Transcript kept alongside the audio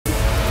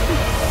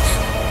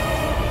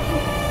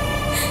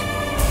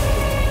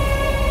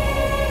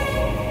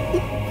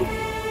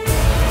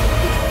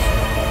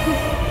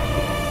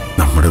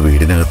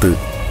വീടിനകത്ത്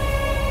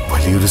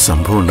വലിയൊരു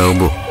സംഭവം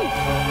ഉണ്ടാവുമ്പോ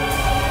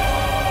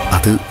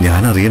അത്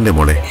ഞാൻ അറിയണ്ടേ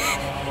മോളെ?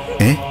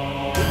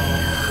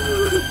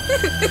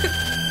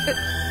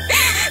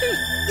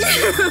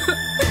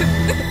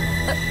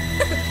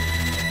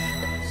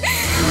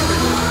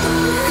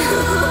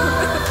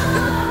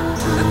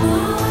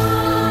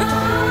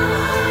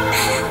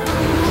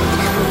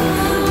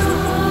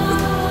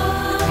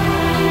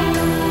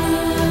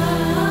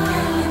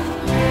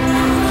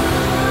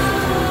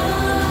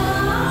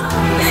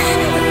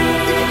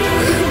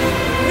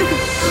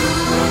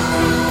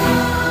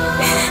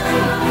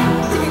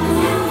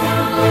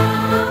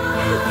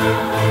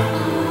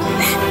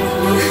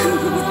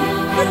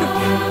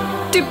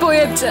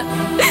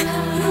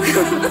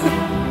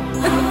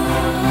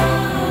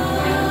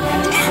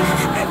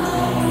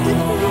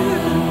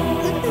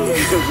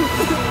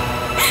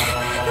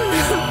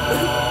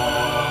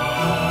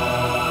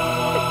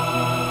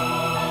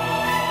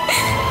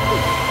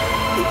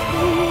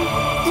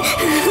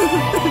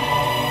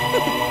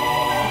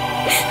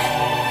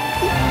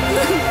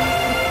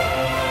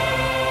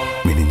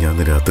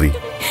 മിനിഞ്ഞാന്ന് രാത്രി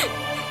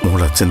മോൾ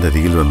അച്ഛൻ്റെ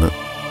അരികിൽ വന്ന്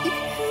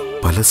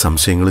പല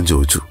സംശയങ്ങളും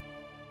ചോദിച്ചു.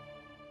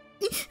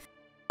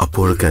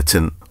 അപ്പോഴൊക്കെ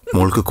അച്ഛൻ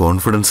മോൾക്ക്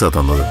കോൺഫിഡൻസാ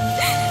തന്നത്.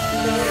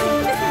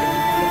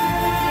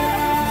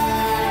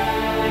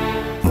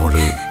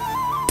 മോള്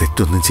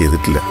തെറ്റൊന്നും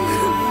ചെയ്തിട്ടില്ല.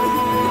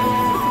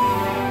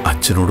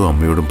 അച്ഛനോടും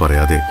അമ്മയോടും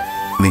പറയാതെ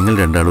നിങ്ങൾ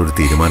രണ്ടാളും ഒരു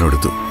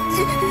തീരുമാനമെടുത്തു.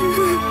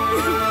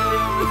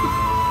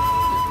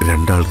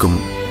 രണ്ടാൾക്കും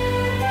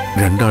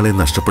രണ്ടാളെ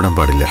നഷ്ടപ്പെടാൻ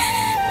പാടില്ല.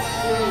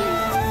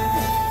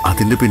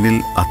 അതിന്റെ പിന്നിൽ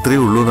അത്രേ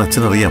ഉള്ളൂ എന്ന്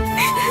അച്ഛനറിയാം.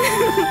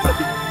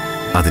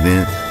 അതിന്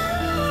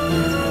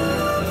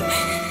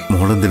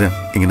മോളെന്തിനാ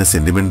ഇങ്ങനെ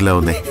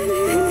സെന്റിമെന്റലാവുന്നേ?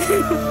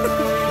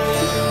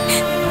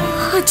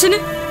 അച്ഛന്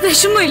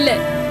വിഷമമില്ലേ?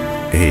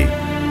 ഏയ്,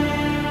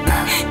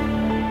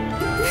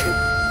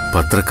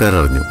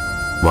 പത്രക്കാരറിഞ്ഞു,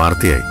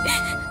 വാർത്തയായി.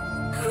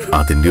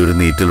 അതിന്റെ ഒരു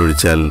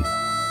നീറ്റലൊഴിച്ചാൽ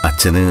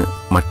അച്ഛന്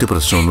മറ്റു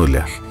പ്രശ്നമൊന്നുമില്ല.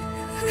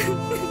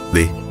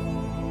 ദേ,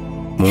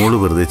 മോള്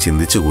വെറുതെ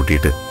ചിന്തിച്ചു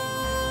കൂട്ടിയിട്ട്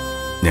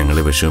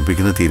ഞങ്ങളെ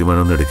വിഷമിപ്പിക്കുന്ന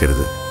തീരുമാനമൊന്നും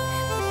എടുക്കരുത്.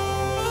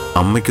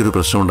 അമ്മയ്ക്കൊരു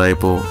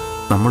പ്രശ്നമുണ്ടായപ്പോൾ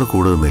നമ്മൾ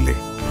കൂടെ നിന്നില്ലേ?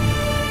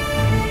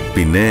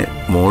 പിന്നെ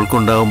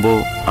മോൾക്കുണ്ടാവുമ്പോൾ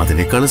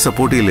അതിനേക്കാളും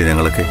സപ്പോർട്ട് ചെയ്യില്ലേ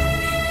ഞങ്ങളൊക്കെ?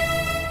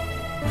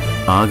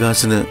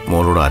 ആകാശിന്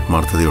മോളോട്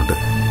ആത്മാർത്ഥതയുണ്ട്,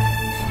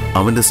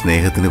 അവന്റെ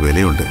സ്നേഹത്തിന്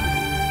വിലയുണ്ട്.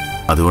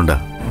 അതുകൊണ്ടാ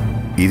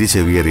ഇരു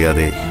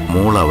ചെവിയറിയാതെ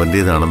മോൾ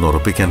അവന്റേതാണെന്ന്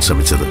ഉറപ്പിക്കാൻ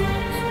ശ്രമിച്ചത്.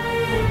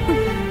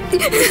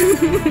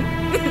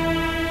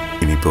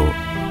 ഇനിയിപ്പോ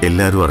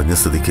എല്ലാരും അറിഞ്ഞ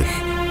സ്ഥിതിക്ക്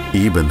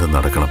ഈ ബന്ധം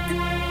നടക്കണം.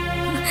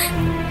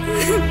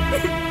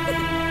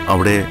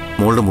 അവിടെ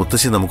മോളുടെ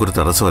മുത്തശ്ശി നമുക്കൊരു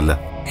തടസ്സമല്ല.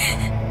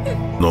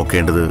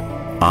 നോക്കേണ്ടത്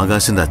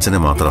ആകാശിന്റെ അച്ഛനെ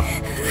മാത്രം.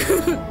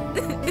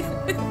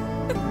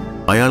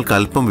 അയാൾക്ക്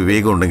അല്പം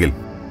വിവേകമുണ്ടെങ്കിൽ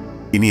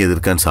ഇനി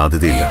എതിർക്കാൻ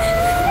സാധ്യതയില്ല.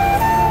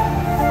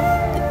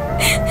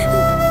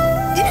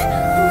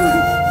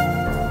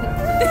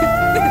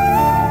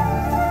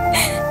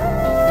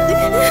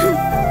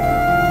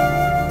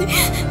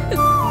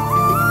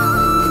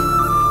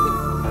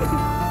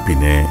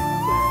 പിന്നെ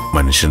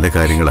മനുഷ്യന്റെ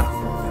കാര്യങ്ങളാ.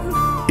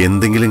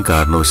 എന്തെങ്കിലും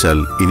കാരണവശാൽ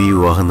ഇനി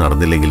വിവാഹം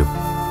നടന്നില്ലെങ്കിലും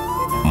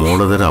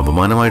മോളതൊരു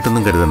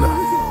അപമാനമായിട്ടൊന്നും കരുതണ്ട.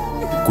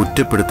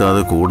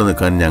 കുറ്റപ്പെടുത്താതെ കൂടെ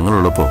നിൽക്കാൻ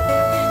ഞങ്ങളുള്ളപ്പോ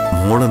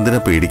മോളെന്തിനാ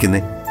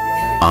പേടിക്കുന്നേ?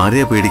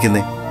 ആരെയാ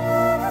പേടിക്കുന്നേ?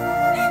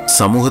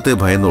 സമൂഹത്തെ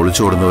ഭയന്ന്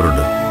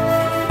ഒളിച്ചോടുന്നവരുണ്ട്,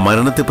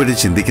 മരണത്തെപ്പറ്റി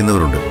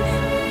ചിന്തിക്കുന്നവരുണ്ട്.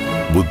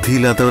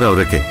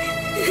 ബുദ്ധിയില്ലാത്തവരവരൊക്കെ.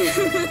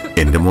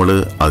 എന്റെ മോള്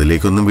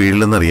അതിലേക്കൊന്നും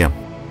വീഴില്ലെന്നറിയാം.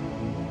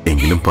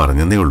 എങ്കിലും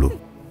പറഞ്ഞെന്നേ ഉള്ളൂ.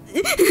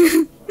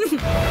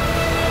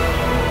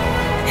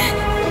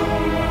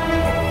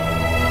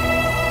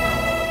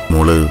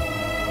 മോള്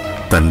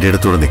തൻ്റെ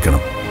ഇടത്തോടെ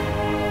നിൽക്കണം.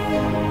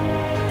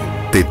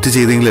 തെറ്റ്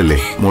ചെയ്തെങ്കിലല്ലേ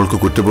മോൾക്ക്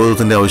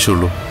കുറ്റബോധത്തിന്റെ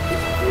ആവശ്യമുള്ളൂ.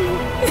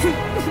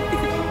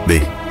 ദേ,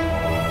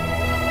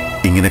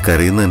 ഇങ്ങനെ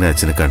കരയുന്നതന്നെ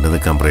അച്ഛന് കണ്ടു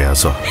നിൽക്കാൻ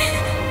പ്രയാസമാ.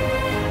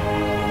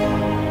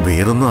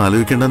 വേറൊന്നും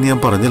ആലോചിക്കേണ്ടെന്ന്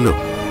ഞാൻ പറഞ്ഞല്ലോ.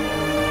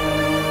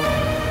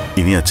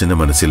 ഇനി അച്ഛന്റെ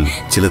മനസ്സിൽ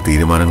ചില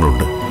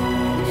തീരുമാനങ്ങളുണ്ട്.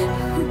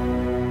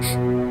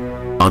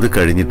 അത്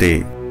കഴിഞ്ഞിട്ടേ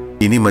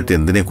ഇനി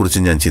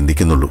മറ്റെന്തിനെക്കുറിച്ചും ഞാൻ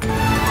ചിന്തിക്കുന്നുള്ളൂ.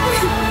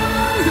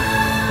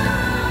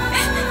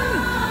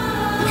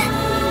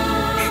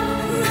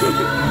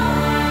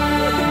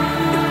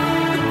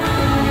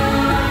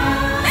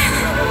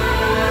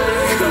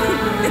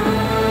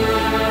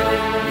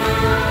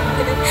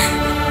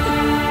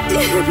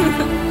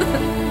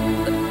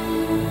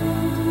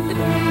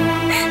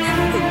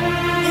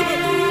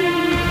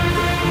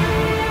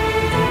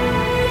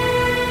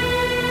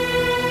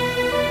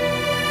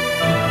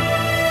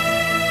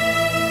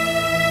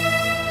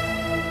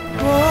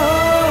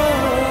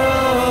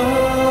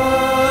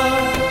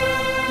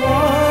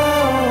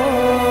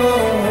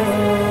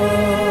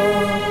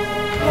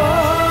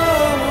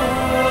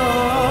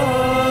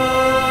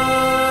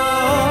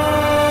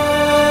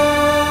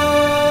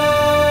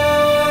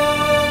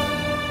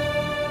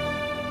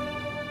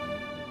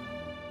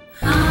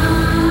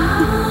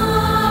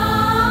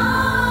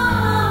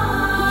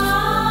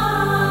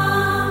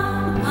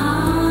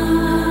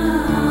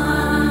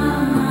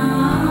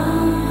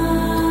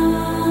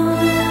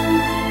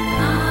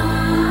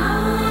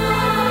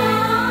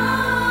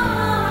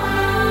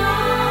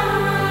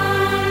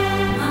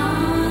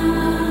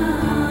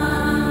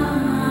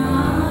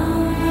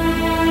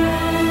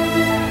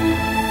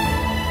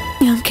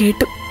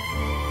 കേട്ടു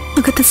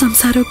അകത്തെ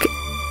സംസാരമൊക്കെ.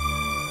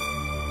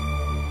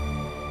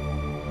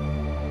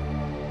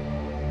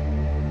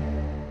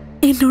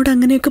 എന്നോട്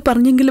അങ്ങനെയൊക്കെ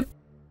പറഞ്ഞെങ്കിലും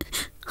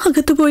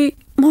അകത്ത് പോയി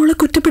മോളെ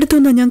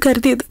കുറ്റപ്പെടുത്തുമെന്നാണ് ഞാൻ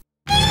കരുതിയത്.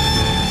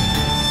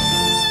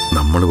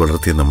 നമ്മൾ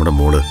വളർത്തിയ നമ്മുടെ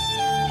മോള്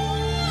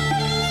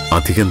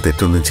അധികം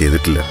തെറ്റൊന്നും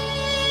ചെയ്തിട്ടില്ല.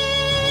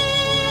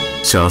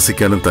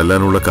 ശാസിക്കാനും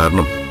തല്ലാനുള്ള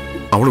കാരണം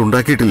അവൾ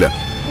ഉണ്ടാക്കിയിട്ടില്ല.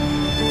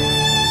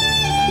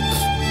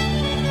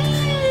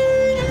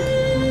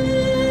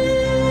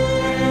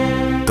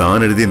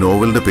 താൻ എഴുതിയ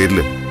നോവലിന്റെ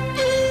പേരില്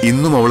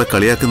ഇന്നും അവളെ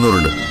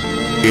കളിയാക്കുന്നവരുണ്ട്,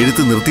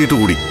 എഴുത്ത് നിർത്തിയിട്ട്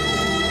കൂടി.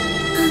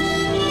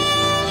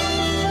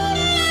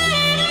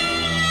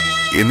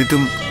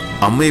 എന്നിട്ടും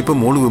അമ്മ ഇപ്പൊ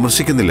മോള്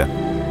വിമർശിക്കുന്നില്ല,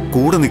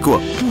 കൂടെ നിൽക്കുക.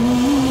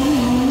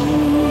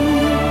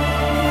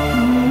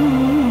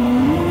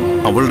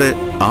 അവളുടെ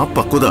ആ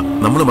പക്വത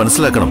നമ്മൾ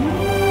മനസ്സിലാക്കണം.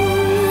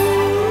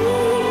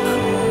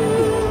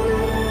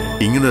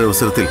 ഇങ്ങനൊരു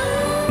അവസരത്തിൽ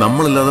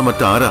നമ്മളല്ലാതെ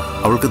മറ്റാരാ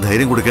അവൾക്ക്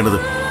ധൈര്യം കൊടുക്കേണ്ടത്,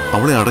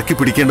 അവളെ അടക്കി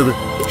പിടിക്കേണ്ടത്?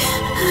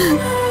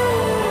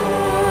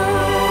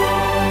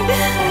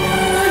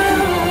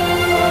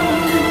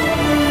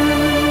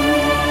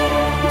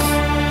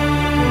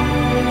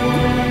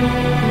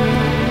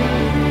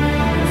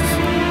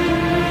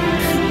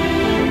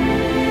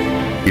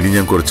 ഇനി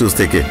ഞാൻ കുറച്ചു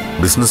ദിവസത്തേക്ക്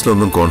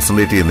ബിസിനസ്സിലൊന്നും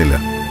കോൺസെൻട്രേറ്റ് ചെയ്യുന്നില്ല.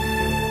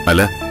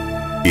 അല്ല,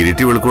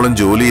 ഇരിട്ടി വെളുക്കോളം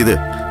ജോലി ചെയ്ത്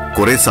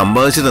കുറെ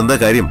സമ്പാദിച്ചിട്ട് എന്താ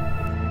കാര്യം?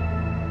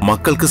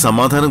 മക്കൾക്ക്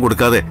സമാധാനം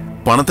കൊടുക്കാതെ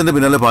പണത്തിന്റെ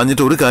പിന്നാലെ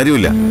പാഞ്ഞിട്ട് ഒരു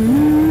കാര്യമില്ല.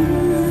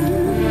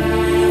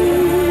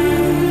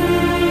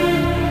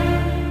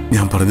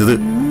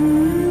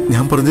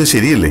 ഞാൻ പറഞ്ഞത്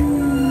ശരിയല്ലേ?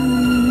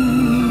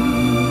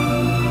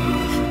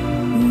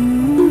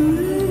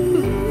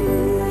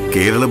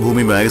 കേരള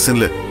ഭൂമി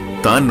മാഗസിനില്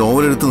താൻ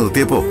നോവലെടുത്ത്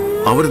നിർത്തിയപ്പോ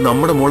അവർ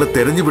നമ്മുടെ മോളെ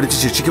തെരഞ്ഞു പിടിച്ച്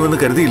ശിക്ഷിക്കുമെന്ന്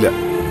കരുതിയില്ല.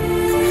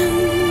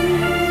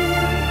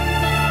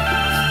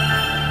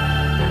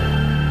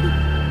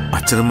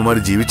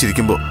 അച്ഛനമ്മമാര്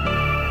ജീവിച്ചിരിക്കുമ്പോ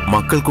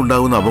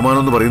മക്കൾക്കുണ്ടാകുന്ന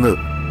അപമാനം എന്ന് പറയുന്നത്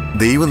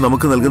ദൈവം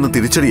നമുക്ക് നൽകുന്ന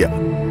തിരിച്ചടിയാ.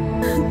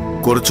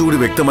 കുറച്ചുകൂടി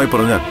വ്യക്തമായി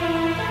പറഞ്ഞാൽ,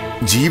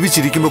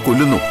 ജീവിച്ചിരിക്കുമ്പോ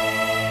കൊല്ലുന്നു,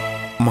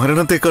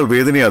 മരണത്തെക്കാൾ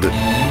വേദനയാത്.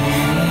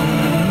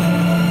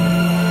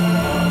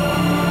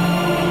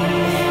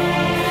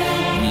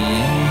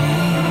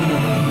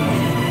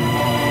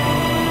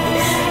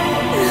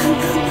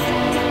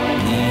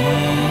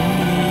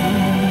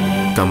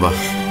 തമ്പ,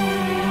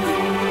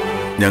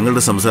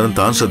 ഞങ്ങളുടെ സംസാരം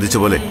താൻ ശ്രദ്ധിച്ച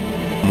പോലെ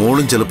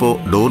മോളും ചിലപ്പോ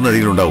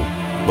ഡോറിനടിയിലുണ്ടാവും.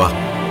 വാ,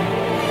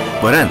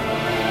 വരാൻ.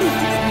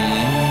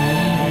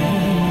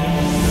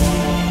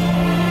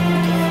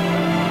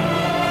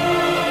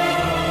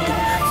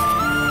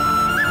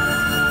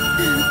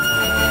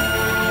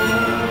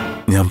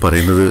 ഞാൻ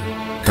പറയുന്നത്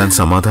താൻ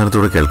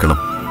സമാധാനത്തോടെ കേൾക്കണം.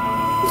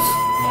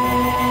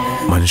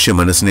 മനുഷ്യ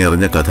മനസ്സിനെ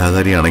അറിഞ്ഞ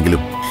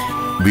കഥാകാരിയാണെങ്കിലും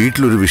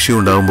വീട്ടിലൊരു വിഷയം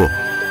ഉണ്ടാവുമ്പോ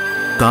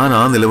താൻ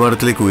ആ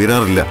നിലവാരത്തിലേക്ക്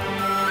ഉയരാറില്ല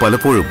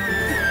പലപ്പോഴും.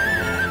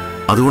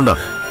 അതുകൊണ്ടാ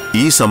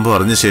ഈ സംഭവം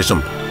അറിഞ്ഞ ശേഷം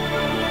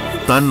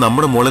താൻ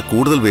നമ്മുടെ മോളെ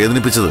കൂടുതൽ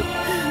വേദനിപ്പിച്ചത്.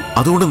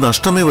 അതുകൊണ്ട്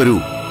നഷ്ടമേ വരൂ.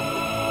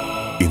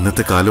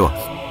 ഇന്നത്തെ കാലമാ,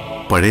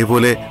 പഴയ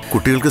പോലെ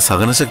കുട്ടികൾക്ക്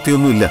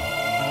സഹനശക്തിയൊന്നുമില്ല.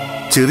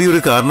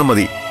 ചെറിയൊരു കാരണം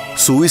മതി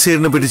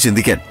സൂയിസൈഡിനെ പറ്റി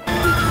ചിന്തിക്കാൻ.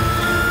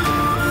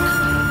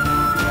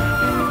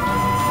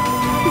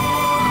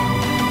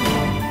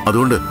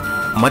 അതുകൊണ്ട്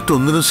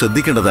മറ്റൊന്നിനും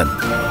ശ്രദ്ധിക്കേണ്ടതാൻ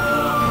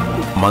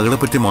മകളെ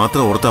പറ്റി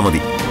മാത്രം ഓർത്താ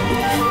മതി.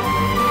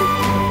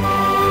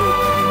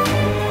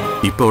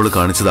 ഇപ്പൊ അവള്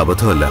കാണിച്ചത്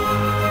അബദ്ധമല്ല.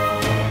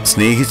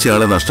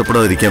 സ്നേഹിച്ചയാളെ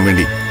നഷ്ടപ്പെടാതിരിക്കാൻ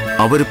വേണ്ടി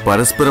അവര്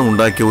പരസ്പരം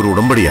ഉണ്ടാക്കിയ ഒരു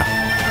ഉടമ്പടിയാ.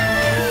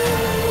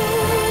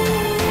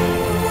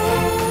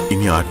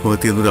 ഇനി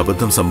ആത്മഹത്യ എന്നൊരു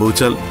അബദ്ധം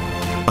സംഭവിച്ചാൽ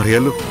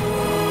അറിയാലോ,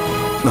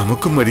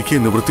 നമുക്കും മരിക്കേ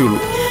നിവൃത്തിയുള്ളൂ.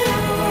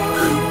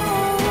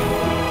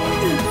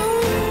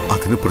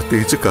 അതിന്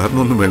പ്രത്യേകിച്ച്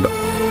കാരണമൊന്നും വേണ്ട.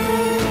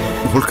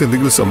 മോൾക്ക്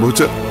എന്തെങ്കിലും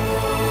സംഭവിച്ചാൽ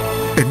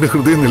എന്റെ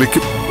ഹൃദയം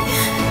നിലയ്ക്കും.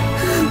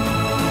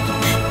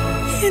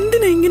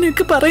 എന്തിനാ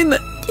ഇങ്ങനെയൊക്കെ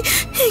പറയുന്നത്,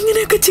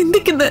 ഇങ്ങനെയൊക്കെ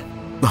ചിന്തിക്കുന്നത്?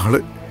 നാളെ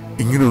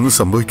ഇങ്ങനെയൊന്നും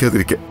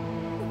സംഭവിക്കാതിരിക്കാൻ,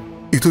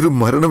 ഇതൊരു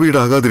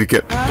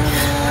മരണവീടാകാതിരിക്കാൻ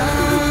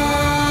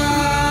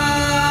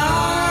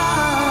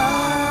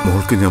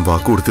മോൾക്ക് ഞാൻ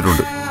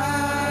വാക്കുകൊടുത്തിട്ടുണ്ട്.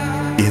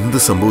 എന്ത്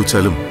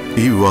സംഭവിച്ചാലും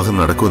ഈ വിവാഹം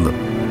നടക്കുമെന്ന്.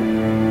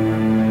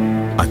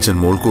 അച്ഛൻ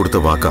മോൾക്ക് കൊടുത്ത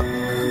വാക്കാ,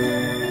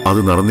 അത്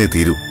നടന്നേ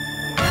തീരൂ.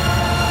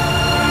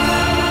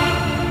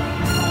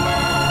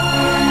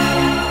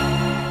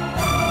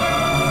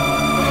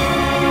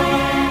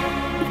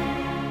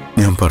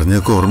 ഞാൻ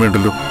പറഞ്ഞൊക്കെ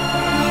ഓർമ്മയുണ്ടല്ലോ.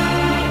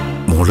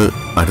 മോള്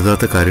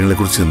അരുതാത്ത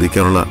കാര്യങ്ങളെക്കുറിച്ച്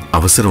ചിന്തിക്കാനുള്ള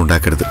അവസരം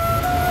ഉണ്ടാക്കരുത്.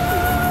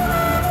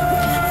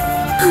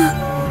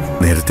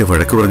 നേരത്തെ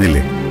വഴക്ക്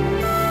പറഞ്ഞില്ലേ,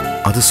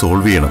 അത്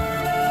സോൾവ് ചെയ്യണം.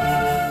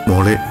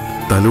 മോളെ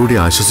തലോടി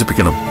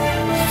ആശ്വസിപ്പിക്കണം.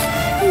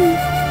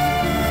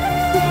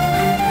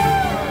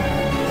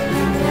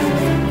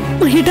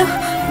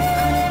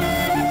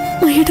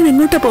 മഹിടൻ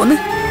എങ്ങോട്ടാ പോന്നെ?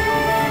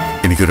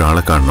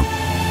 എനിക്കൊരാളെ കാണണം.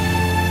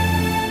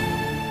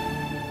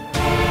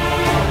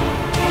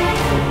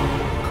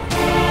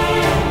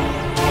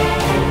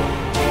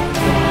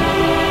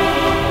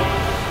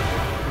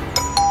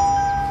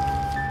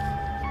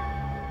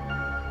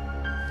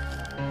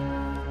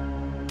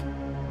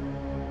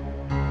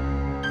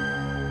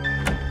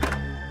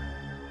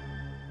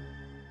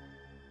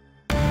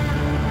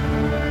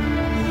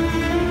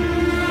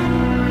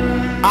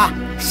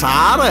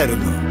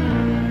 സാറായിരുന്നു.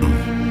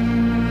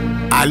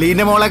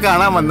 അലീന മോളെ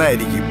കാണാൻ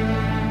വന്നായിരിക്കും.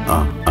 ആ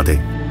അതെ,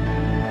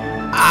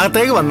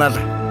 അകത്തേക്ക്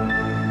വന്നാട്ടെ.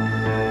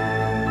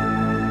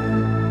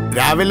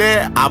 രാവിലെ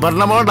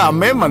അപർണമോളുടെ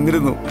അമ്മയും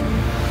വന്നിരുന്നു.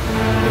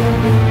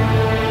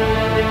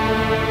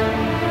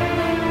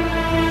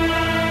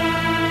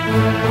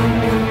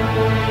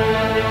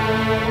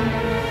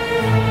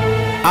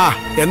 ആ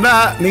എന്നാ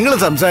നിങ്ങൾ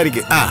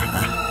സംസാരിക്കും.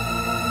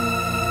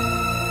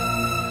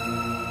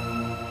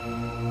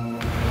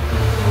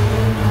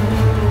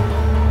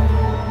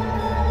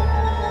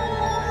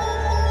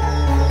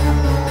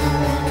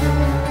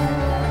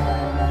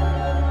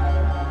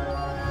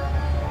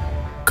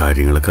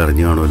 കാര്യങ്ങളൊക്കെ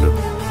അറിഞ്ഞു കാണുമല്ലോ.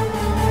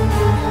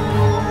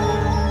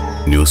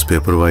 ന്യൂസ്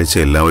പേപ്പർ വായിച്ച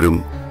എല്ലാവരും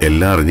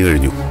എല്ലാം അറിഞ്ഞു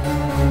കഴിഞ്ഞു.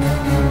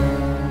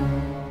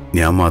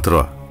 ഞാൻ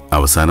മാത്രമാ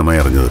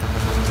അവസാനമായി അറിഞ്ഞത്.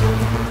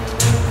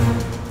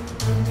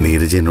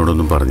 നീരജ്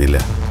എന്നോടൊന്നും പറഞ്ഞില്ല.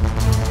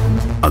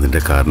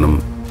 അതിൻ്റെ കാരണം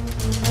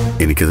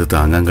എനിക്കത്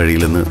താങ്ങാൻ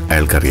കഴിയില്ലെന്ന്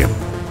അയാൾക്കറിയാം.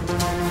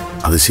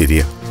 അത്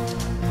ശരിയാ.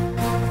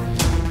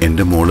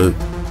 എൻ്റെ മോള്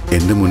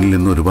എൻ്റെ മുന്നിൽ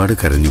നിന്ന് ഒരുപാട്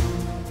കരഞ്ഞു.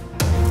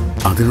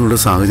 അതിനുള്ള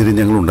സാഹചര്യം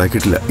ഞങ്ങൾ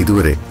ഉണ്ടാക്കിയിട്ടില്ല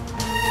ഇതുവരെ.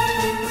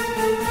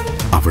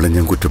 അവളെ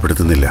ഞാൻ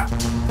കുറ്റപ്പെടുത്തുന്നില്ല.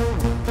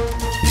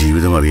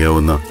 ജീവിതം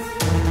അറിയാവുന്ന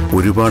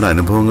ഒരുപാട്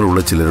അനുഭവങ്ങളുള്ള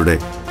ചിലരുടെ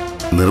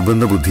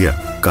നിർബന്ധ ബുദ്ധിയാ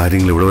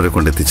കാര്യങ്ങൾ ഇവിടെ വരെ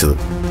കൊണ്ടെത്തിച്ചത്.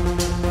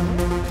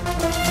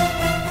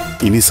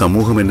 ഇനി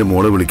സമൂഹം എൻ്റെ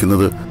മോളെ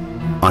വിളിക്കുന്നത്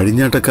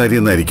അഴിഞ്ഞാട്ടക്കാരി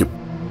എന്നായിരിക്കും.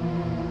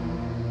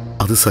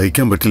 അത്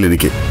സഹിക്കാൻ പറ്റില്ല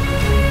എനിക്ക്.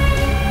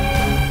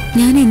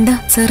 ഞാൻ എന്താ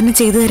സാറിന്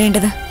ചെയ്തു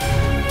തരേണ്ടത്?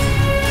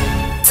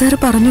 സാർ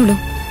പറഞ്ഞോളൂ,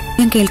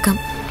 ഞാൻ കേൾക്കാം.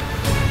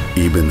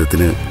 ഈ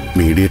ബന്ധത്തിന്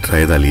മീഡിയേറ്റർ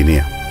ആയത്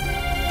അലീനയാ.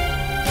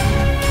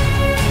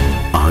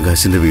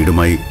 ആകാശിന്റെ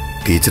വീടുമായി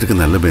ടീച്ചർക്ക്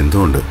നല്ല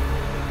ബന്ധമുണ്ട്.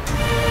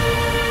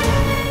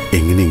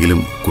 എങ്ങനെയെങ്കിലും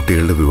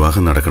കുട്ടികളുടെ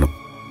വിവാഹം നടക്കണം,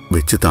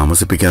 വെച്ച്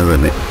താമസിപ്പിക്കാതെ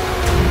തന്നെ.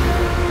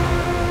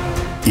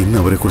 ഇന്ന്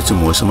അവരെക്കുറിച്ച്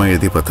മോശമായി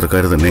എഴുതിയ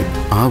പത്രക്കാർ തന്നെ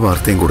ആ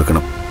വാർത്തയും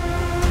കൊടുക്കണം.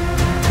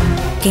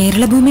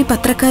 കേരളഭൂമി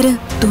പത്രക്കാര്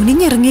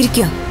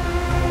തുനിഞ്ഞിറങ്ങിയിരിക്കുക.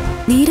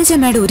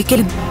 നീരജമ്മയുടെ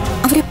ഒരിക്കലും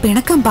അവരെ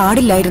പിണക്കാൻ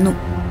പാടില്ലായിരുന്നു.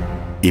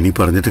 ഇനി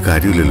പറഞ്ഞിട്ട്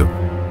കാര്യമില്ലല്ലോ.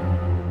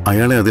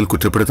 അയാളെ അതിൽ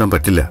കുറ്റപ്പെടുത്താൻ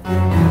പറ്റില്ല.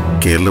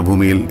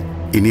 കേരളഭൂമിയിൽ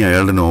ഇനി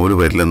അയാളുടെ നോവൽ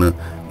വരില്ലെന്ന്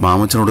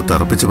മാമച്ചനോട്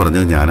തറപ്പിച്ച്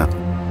പറഞ്ഞത് ഞാനാ.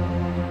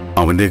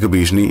 അവന്റെയൊക്കെ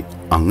ഭീഷണി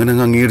അങ്ങനെ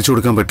അംഗീകരിച്ചു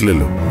കൊടുക്കാൻ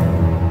പറ്റില്ലല്ലോ.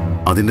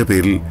 അതിന്റെ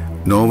പേരിൽ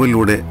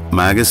നോവലിലൂടെ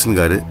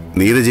മാഗസിൻകാര്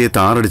നീരജയെ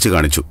താറടിച്ച്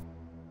കാണിച്ചു.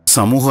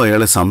 സമൂഹം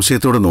അയാളെ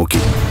സംശയത്തോടെ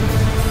നോക്കി.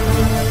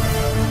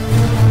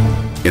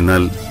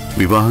 എന്നാൽ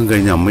വിവാഹം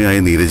കഴിഞ്ഞ അമ്മയായ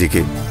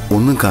നീരജയ്ക്ക്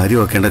ഒന്നും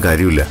കാര്യമാക്കേണ്ട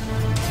കാര്യമില്ല.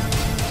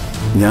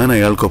 ഞാൻ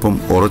അയാൾക്കൊപ്പം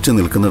ഉറച്ചു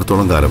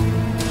നിൽക്കുന്നിടത്തോളം കാലം.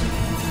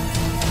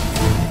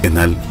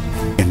 എന്നാൽ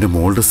എൻ്റെ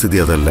മോളുടെ സ്ഥിതി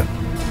അതല്ല.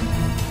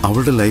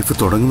 അവളുടെ ലൈഫ്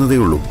തുടങ്ങുന്നതേ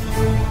ഉള്ളൂ.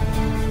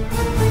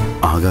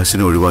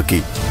 ആകാശിനെ ഒഴിവാക്കി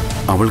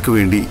അവൾക്ക്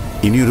വേണ്ടി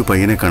ഇനിയൊരു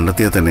പയ്യനെ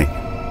കണ്ടെത്തിയാൽ തന്നെ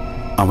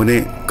അവനെ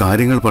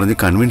കാര്യങ്ങൾ പറഞ്ഞ്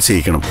കൺവിൻസ്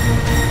ചെയ്യിക്കണം.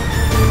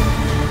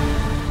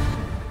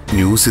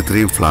 ന്യൂസ്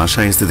ഇത്രയും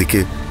ഫ്ലാഷായ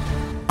സ്ഥിതിക്ക്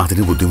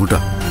അതിന് ബുദ്ധിമുട്ടാ.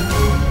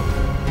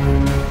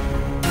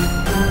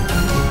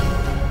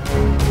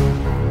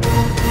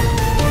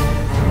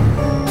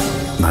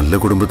 നല്ല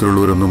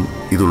കുടുംബത്തിലുള്ളവരൊന്നും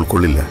ഇത്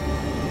ഉൾക്കൊള്ളില്ല.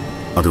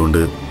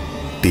 അതുകൊണ്ട്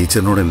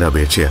ടീച്ചറിനോട് എൻ്റെ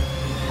അപേക്ഷയാ,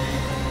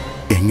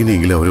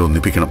 എങ്ങനെയെങ്കിലും അവരെ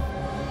ഒന്നിപ്പിക്കണം.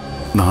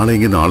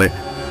 നാളെയെങ്കിൽ നാളെ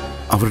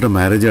അവരുടെ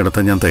മാരേജ്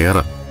നടത്താൻ ഞാൻ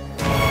തയ്യാറാ.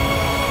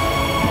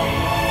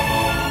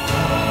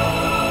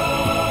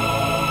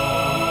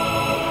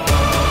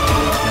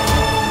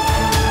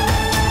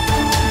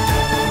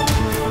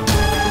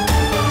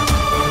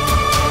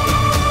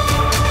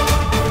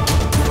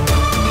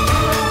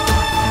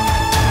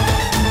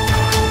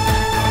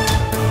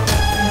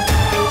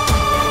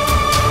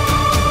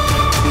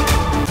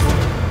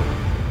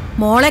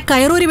 മോളെ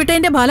കയറൂരി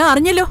വിട്ടതിന്റെ ഫലം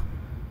അറിഞ്ഞല്ലോ.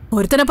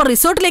 ഒരുത്തനപ്പം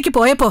റിസോർട്ടിലേക്ക്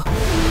പോയപ്പോ.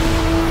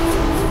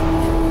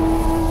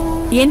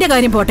 എന്റെ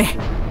കാര്യം പോട്ടെ,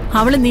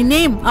 അവള്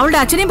നിന്നെയും അവളുടെ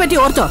അച്ഛനെയും പറ്റി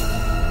ഓർത്തോ?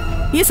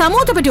 ഈ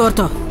സമൂഹത്തെ പറ്റി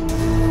ഓർത്തോ?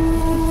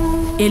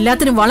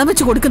 എല്ലാത്തിനും വളം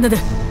വെച്ച് കൊടുക്കുന്നത്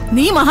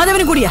നീ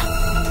മഹാദേവനും കൂടിയാ.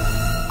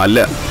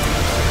 അല്ല,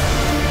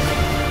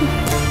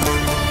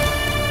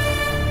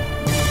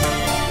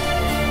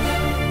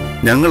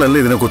 ഞങ്ങളല്ല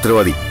ഇതിനൊക്കെ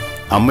ഉത്തരവാദി.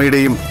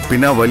 അമ്മയുടെയും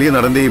പിന്നെ ആ വലിയ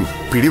നടന്റെയും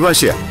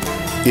പിടിവാശിയാ.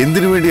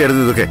 എന്തിനു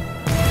വേണ്ടിയായിരുന്നു ഇതൊക്കെ?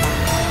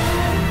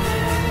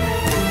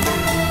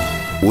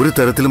 ഒരു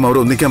തരത്തിലും അവർ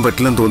ഒന്നിക്കാൻ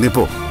പറ്റില്ലെന്ന്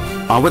തോന്നിയപ്പോ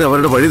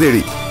അവരവരുടെ വഴി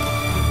തേടി.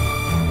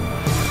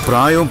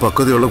 പ്രായവും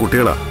പക്വതയുള്ള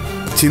കുട്ടികളാ,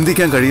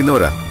 ചിന്തിക്കാൻ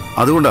കഴിയുന്നവരാ.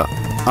 അതുകൊണ്ടാ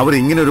അവർ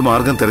ഇങ്ങനെ ഒരു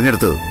മാർഗം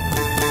തിരഞ്ഞെടുത്തത്.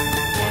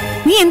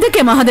 നീ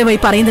എന്തൊക്കെയാ മഹാദേവായി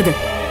പറയുന്നത്?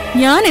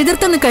 ഞാൻ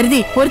എതിർത്തെന്ന്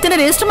കരുതി ഒരുത്തനെ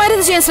രജിസ്റ്റർ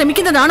മാരേജ് ചെയ്യാൻ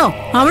ശ്രമിക്കുന്നതാണോ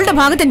അവളുടെ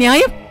ഭാഗത്തെ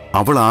ന്യായം?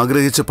 അവൾ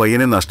ആഗ്രഹിച്ച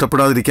പയ്യനെ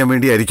നഷ്ടപ്പെടാതിരിക്കാൻ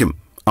വേണ്ടിയായിരിക്കും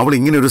അവൾ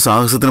ഇങ്ങനെ ഒരു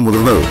സാഹസത്തിന്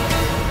മുതിർന്നത്.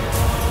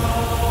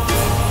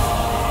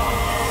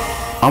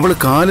 അവൾ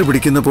കാല്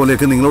പിടിക്കുന്ന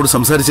പോലെയൊക്കെ നിങ്ങളോട്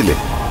സംസാരിച്ചില്ലേ?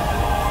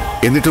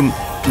 എന്നിട്ടും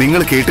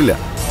നിങ്ങൾ കേട്ടില്ല.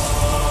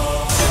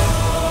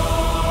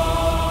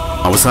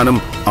 അവസാനം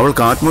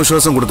അവൾക്ക്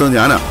ആത്മവിശ്വാസം കൊടുത്തത്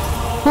ഞാനാ.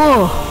 ഓ,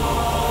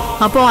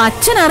 അപ്പോ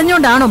അച്ഛൻ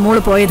അറിഞ്ഞോണ്ടാണോ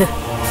മോള് പോയത്?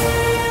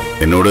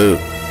 എന്നോട്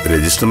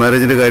രജിസ്റ്റർ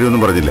മാരേജിന്റെ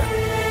കാര്യമൊന്നും പറഞ്ഞില്ല.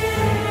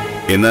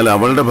 എന്നാൽ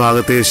അവളുടെ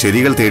ഭാഗത്തെ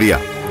ശരികൾ തേടിയാ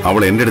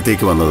അവൾ എന്റെ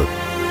അടുത്തേക്ക് വന്നത്.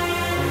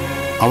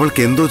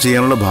 അവൾക്ക് എന്തോ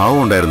ചെയ്യാനുള്ള ഭാവം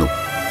ഉണ്ടായിരുന്നു.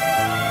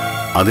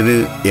 അതിന്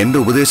എന്റെ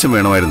ഉപദേശം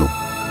വേണമായിരുന്നു.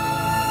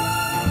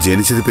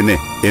 ജനിച്ചത് പിന്നെ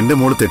എന്റെ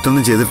മോള്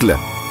തെറ്റൊന്നും ചെയ്തിട്ടില്ല.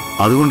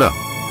 അതുകൊണ്ടാ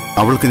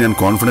അവൾക്ക് ഞാൻ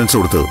കോൺഫിഡൻസ്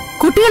കൊടുത്തത്.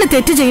 കുട്ടികൾ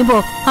തെറ്റ് ചെയ്യുമ്പോ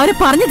അവരെ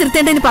പറഞ്ഞു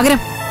നിർത്തേണ്ടതിന് പകരം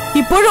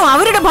ഇപ്പോഴും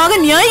അവരുടെ ഭാഗം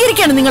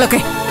ന്യായീകരിക്കാണ് നിങ്ങളൊക്കെ.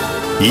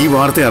 ഈ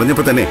വാർത്ത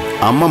അറിഞ്ഞപ്പോ തന്നെ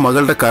അമ്മ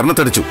മകളുടെ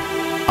കർണത്തടിച്ചു,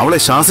 അവളെ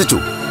ശാസിച്ചു.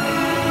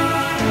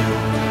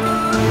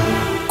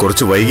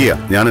 കുറച്ച് വൈകിയാ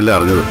ഞാനെല്ലാം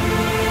അറിഞ്ഞത്.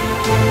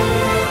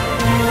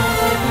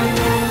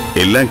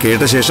 എല്ലാം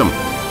കേട്ട ശേഷം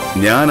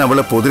ഞാൻ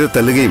അവളെ പൊതിരെ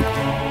തല്ലുകയും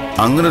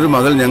അങ്ങനൊരു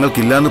മകൾ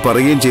ഞങ്ങൾക്കില്ലാന്ന്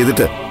പറയുകയും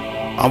ചെയ്തിട്ട്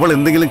അവൾ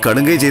എന്തെങ്കിലും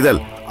കടുങ്കൈ ചെയ്താൽ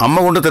അമ്മ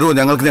കൊണ്ട് തരുമോ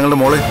ഞങ്ങൾക്ക് ഞങ്ങളുടെ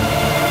മോളെ?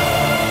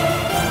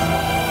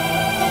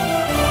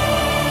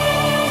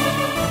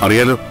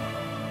 അറിയാലോ,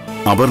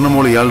 അപർണ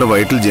മോൾ ഇയാളുടെ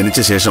വയറ്റിൽ ജനിച്ച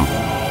ശേഷം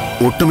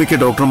ഒട്ടുമിക്ക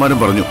ഡോക്ടർമാരും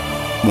പറഞ്ഞു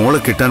മോളെ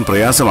കിട്ടാൻ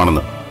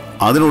പ്രയാസമാണെന്ന്,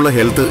 അതിനുള്ള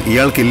ഹെൽത്ത്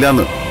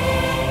ഇയാൾക്കില്ലാന്ന്.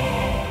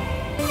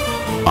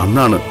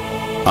 അന്നാണ്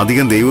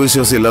അധികം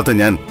ദൈവവിശ്വാസം ഇല്ലാത്ത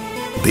ഞാൻ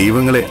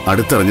ദൈവങ്ങളെ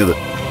അടുത്തറിഞ്ഞത്.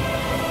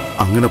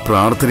 അങ്ങനെ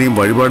പ്രാർത്ഥനയും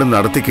വഴിപാടും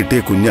നടത്തി കിട്ടിയ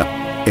കുഞ്ഞ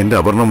എന്റെ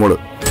അപർണ മോള്.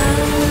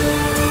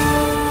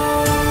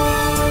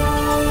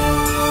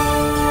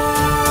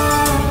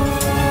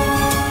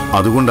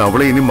 അതുകൊണ്ട്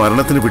അവളെ ഇനി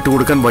മരണത്തിന്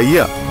വിട്ടുകൊടുക്കാൻ വയ്യ.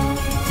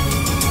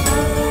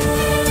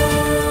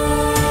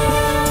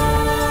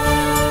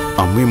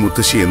 അമ്മയും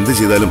മുത്തശ്ശി എന്ത്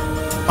ചെയ്താലും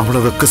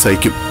അവളതൊക്കെ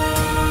സഹിക്കും.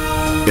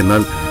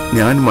 എന്നാൽ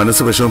ഞാൻ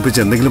മനസ്സ് വിഷമിപ്പിച്ച്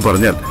എന്തെങ്കിലും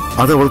പറഞ്ഞാൽ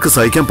അത് അവൾക്ക്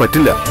സഹിക്കാൻ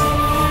പറ്റില്ല.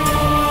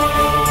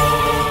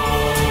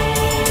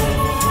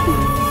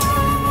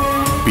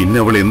 പിന്നെ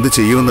അവൾ എന്ത്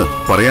ചെയ്യുമെന്ന്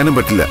പറയാനും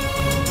പറ്റില്ല.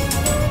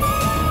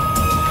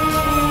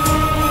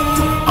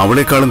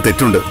 അവളെക്കാളും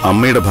തെറ്റുണ്ട്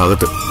അമ്മയുടെ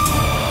ഭാഗത്ത്.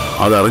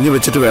 അതറിഞ്ഞു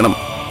വെച്ചിട്ട് വേണം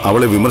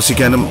അവളെ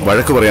വിമർശിക്കാനും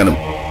വഴക്ക് പറയാനും.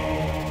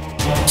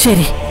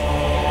 ശരി,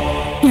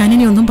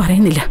 ഞാനിനി ഒന്നും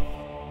പറയുന്നില്ല.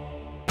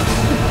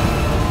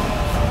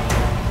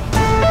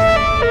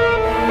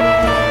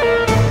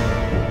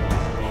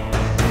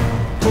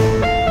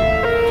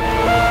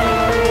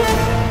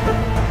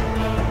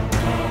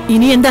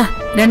 ഇനി എന്താ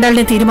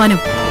രണ്ടാളുടെ തീരുമാനം?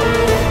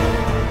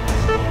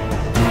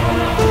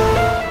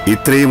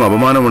 ഇത്രയും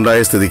അപമാനമുണ്ടായ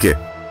സ്ഥിതിക്ക്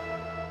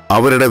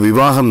അവരുടെ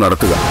വിവാഹം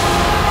നടത്തുക.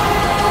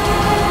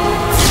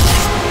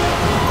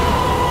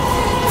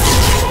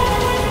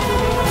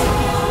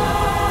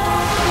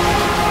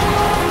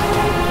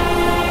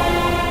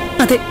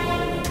 അതെ,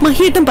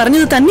 മഹിയേട്ടൻ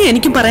പറഞ്ഞത് തന്നെ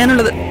എനിക്കും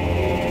പറയാനുള്ളത്.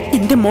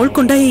 എന്റെ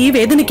മോൾക്കുണ്ടായ ഈ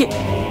വേദനയ്ക്ക്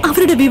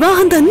അവരുടെ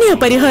വിവാഹം തന്നെയാ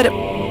പരിഹാരം.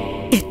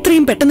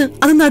 എത്രയും പെട്ടെന്ന്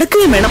അത്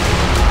നടക്കുകയും വേണം.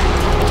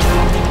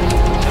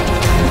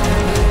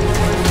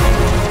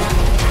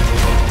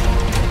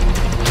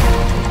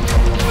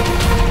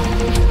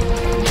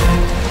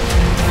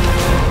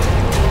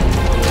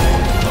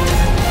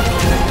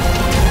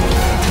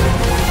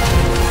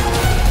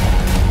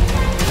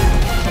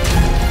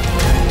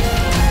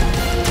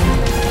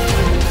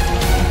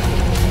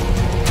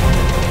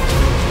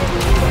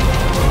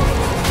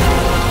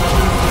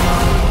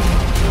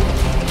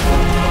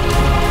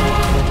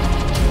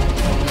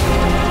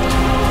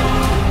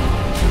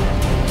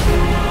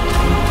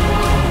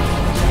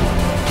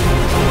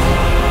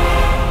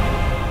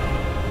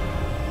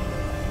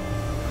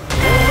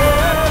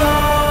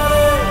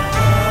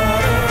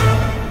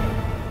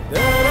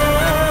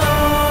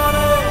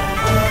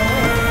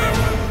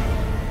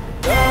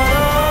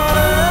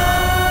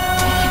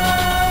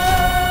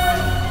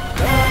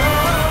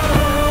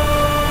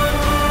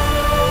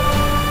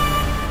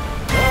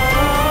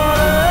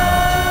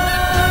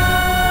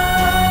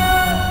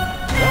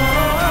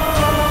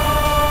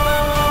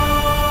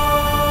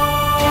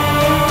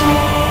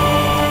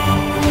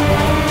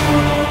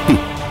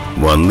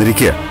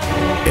 വന്നിരിക്കുക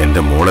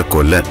എന്റെ മോളെ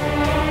കൊല്ലാൻ,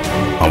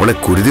 അവളെ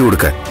കുരുതി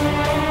കൊടുക്കാൻ.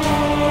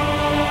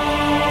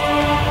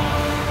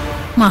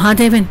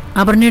 മഹാദേവൻ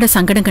അപർണയുടെ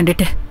സങ്കടം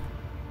കണ്ടിട്ട്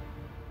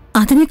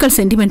അതിനേക്കാൾ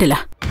സെന്റിമെന്റലാ.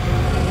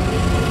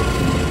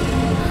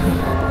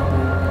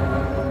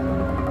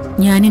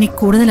 ഞാനിനി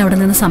കൂടുതൽ അവിടെ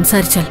നിന്ന്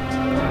സംസാരിച്ചാൽ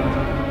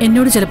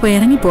എന്നോട് ചിലപ്പോ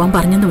ഇറങ്ങിപ്പോവാൻ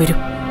പറഞ്ഞെന്ന് വരും.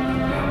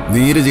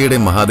 നീരജയുടെ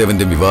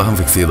മഹാദേവന്റെ വിവാഹം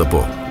ഫിക്സ്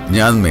ചെയ്തപ്പോ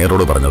ഞാൻ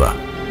മേയറോട് പറഞ്ഞതാ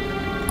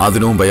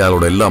അതിനു മുമ്പ്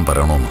അയാളോട് എല്ലാം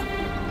പറയണമെന്ന്.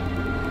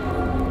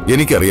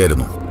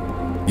 എനിക്കറിയായിരുന്നു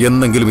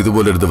എന്നെങ്കിലും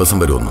ഇതുപോലൊരു ദിവസം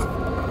വരുമെന്ന്.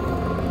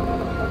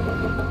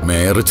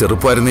 മേയർ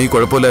ചെറുപ്പമായിരുന്ന ഈ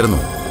കുഴപ്പമില്ലായിരുന്നു.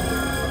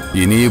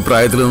 ഇനി ഈ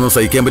പ്രായത്തിൽ നിന്ന്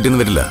സഹിക്കാൻ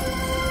പറ്റിയെന്ന് വരില്ല.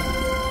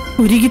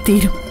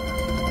 ഉരുകിത്തീരും.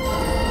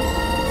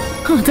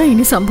 അതാ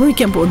ഇനി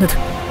സംഭവിക്കാൻ പോകുന്നത്.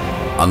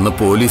 അന്ന്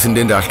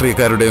പോലീസിന്റെയും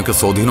രാഷ്ട്രീയക്കാരുടെയും ഒക്കെ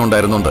സ്വാധീനം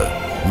ഉണ്ടായിരുന്നുകൊണ്ട്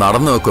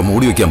നടന്നതൊക്കെ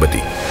മൂടി വയ്ക്കാൻ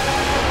പറ്റി.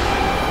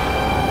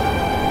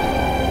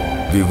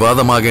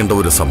 വിവാദമാകേണ്ട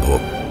ഒരു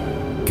സംഭവം,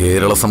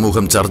 കേരള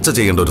സമൂഹം ചർച്ച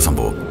ചെയ്യേണ്ട ഒരു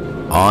സംഭവം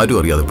ആരും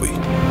അറിയാതെ പോയി.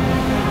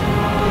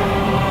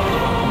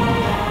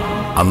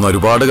 അന്ന്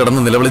ഒരുപാട്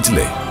കടന്ന്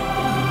നിലവിളിച്ചില്ലേ?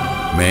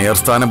 മേയർ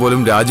സ്ഥാനം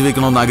പോലും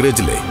രാജിവെക്കണമെന്ന്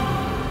ആഗ്രഹിച്ചില്ലേ?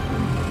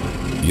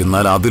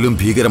 എന്നാൽ അതിലും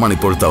ഭീകരമാണ്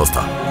ഇപ്പോഴത്തെ അവസ്ഥ.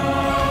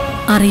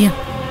 അറിയാം.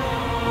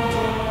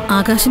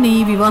 ആകാശിനെ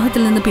ഈ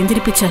വിവാഹത്തിൽ നിന്ന്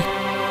പിന്തിരിപ്പിച്ചാൽ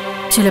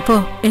ചിലപ്പോ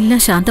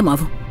എല്ലാം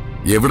ശാന്തമാവും.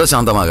 എവിടെ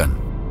ശാന്തമാകാൻ?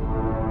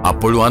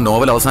 അപ്പോഴും ആ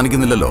നോവൽ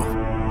അവസാനിക്കുന്നില്ലല്ലോ.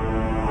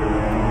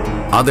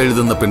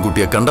 അതെഴുതുന്ന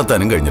പെൺകുട്ടിയെ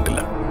കണ്ടെത്താനും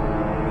കഴിഞ്ഞിട്ടില്ല.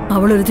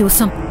 അവളൊരു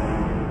ദിവസം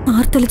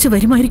ആർത്തലിച്ച്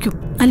വരുമായിരിക്കും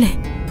അല്ലേ?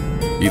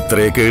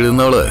 ഇത്രയൊക്കെ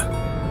എഴുതുന്നവള്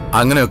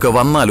അങ്ങനെയൊക്കെ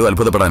വന്നാലും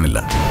അത്ഭുതപ്പെടാനില്ല.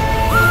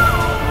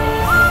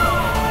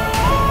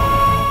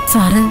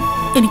 സാറ്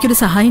എനിക്കൊരു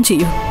സഹായം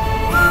ചെയ്യൂ.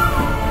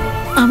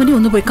 അവൻ അവനെ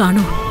ഒന്ന് പോയി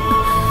കാണൂ.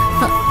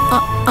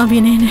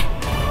 അഭിനയനെ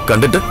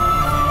കണ്ടിട്ട്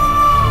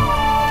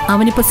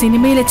അവനിപ്പോ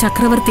സിനിമയിലെ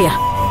ചക്രവർത്തിയാ.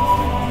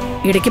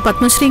 ഇടയ്ക്ക്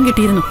പത്മശ്രീയും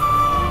കിട്ടിയിരുന്നു.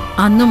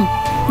 അന്നും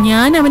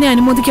ഞാൻ അവനെ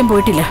അനുമോദിക്കാൻ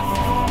പോയിട്ടില്ല.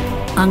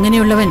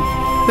 അങ്ങനെയുള്ളവൻ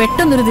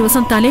പെട്ടെന്നൊരു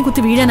ദിവസം തലയും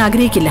കുത്തി വീഴാൻ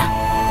ആഗ്രഹിക്കില്ല.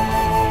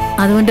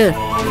 അതുകൊണ്ട്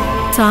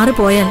സാറ്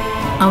പോയാൽ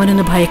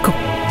അവനൊന്ന് ഭയക്കും.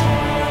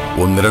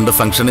 1-2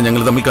 ഫംഗ്ഷന്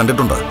ഞങ്ങൾ തമ്മിൽ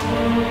കണ്ടിട്ടുണ്ട്.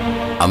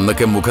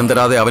 അന്നൊക്കെ മുഖം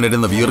തരാതെ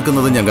അവനിരുന്ന്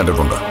വിയർക്കുന്നത് ഞാൻ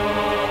കണ്ടിട്ടുണ്ട്.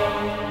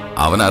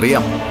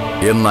 അവനറിയാം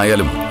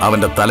എന്നായാലും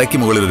അവന്റെ തലയ്ക്ക്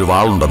മുകളിൽ ഒരു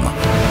വാളുണ്ടെന്ന്.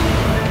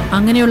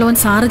 അങ്ങനെയുള്ളവൻ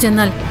സാറ്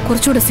ചെന്നാൽ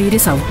കുറച്ചുകൂടെ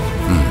സീരിയസ് ആവും.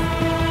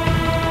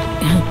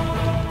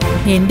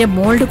 എന്റെ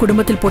മോളുടെ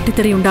കുടുംബത്തിൽ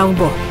പൊട്ടിത്തെറി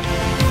ഉണ്ടാവുമ്പോ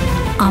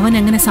അവൻ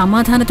അങ്ങനെ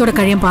സമാധാനത്തോടെ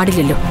കഴിയാൻ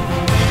പാടില്ലല്ലോ.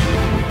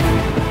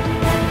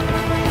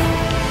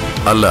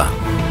 അല്ല,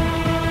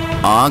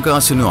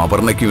 ആകാശിനും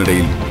അപർണയ്ക്കും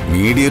ഇടയിൽ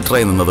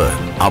മീഡിയേറ്ററായി നിന്നത്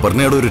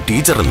അപർണയുടെ ഒരു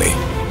ടീച്ചറല്ലേ?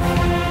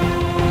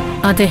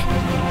 അതെ,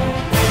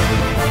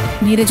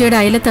 നീരജയുടെ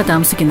അയലത്താ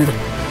താമസിക്കുന്നത്.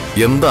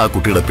 എന്താ ആ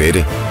കുട്ടിയുടെ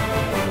പേര്?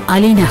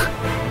 അലീന.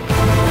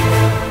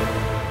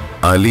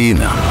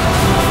 അലീന.